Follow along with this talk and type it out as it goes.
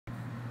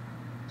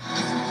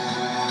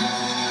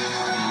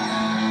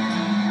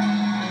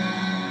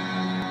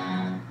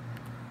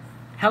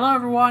Hello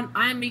everyone,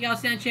 I'm Miguel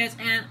Sanchez,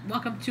 and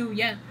welcome to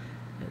yet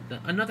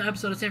another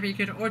episode of Sanrio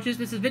Character Origins.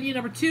 This is video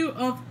number 2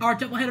 of our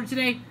doubleheader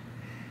today,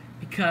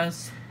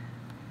 because,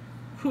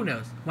 who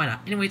knows, why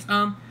not? Anyways,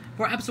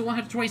 for episode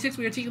 126,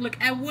 we are taking a look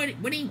at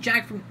Winning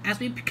Jack from, as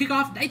we kick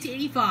off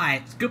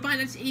 1985. Goodbye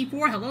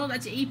 1984, hello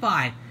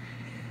 1985.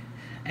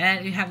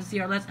 And we have to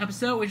see our last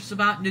episode, which is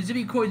about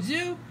Nozomi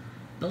Koizu.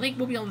 The link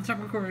will be on the top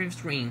corner of your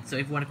screen, so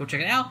if you want to go check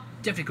it out,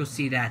 definitely go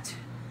see that.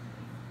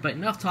 But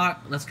enough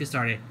talk, let's get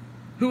started.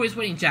 Who is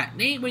Winning Jack?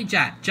 Name Winning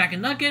Jack. Jack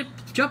and Nugget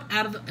jump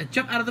out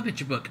of the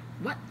picture book.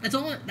 What? That's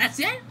all? That's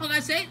it? All I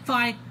say?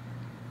 Fine.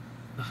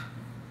 Ugh.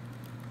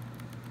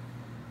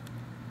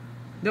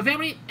 No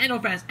family and no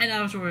friends, and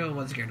I'm sure we'll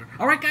want character.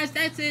 Alright guys,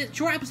 that's it.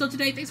 Short episode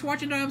today. Thanks for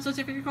watching another episode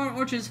of Sanrio Character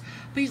Origins.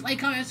 Please like,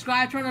 comment,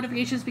 subscribe, turn on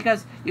notifications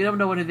because you never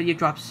know when a video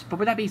drops. But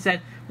with that being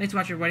said, thanks for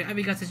watching everybody. I'm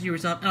Miguel Sanchez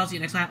yourself, and I'll see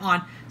you next time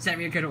on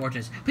Sanrio Character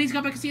Origins. Please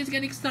come back and see us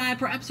again next time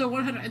for episode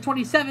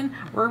 127,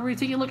 where we're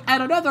taking a look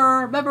at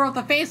another member of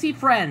the Fancy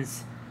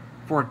Friends.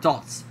 For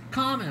adults.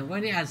 Calm and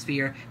winning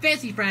atmosphere.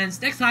 Fancy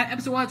Friends. Next time,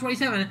 episode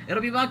 127,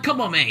 it'll be about Come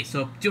On May.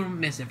 So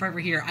don't miss it. Right over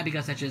here, I'm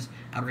Miguel Sanchez.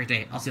 Have a great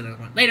day. I'll see you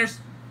later. Laters.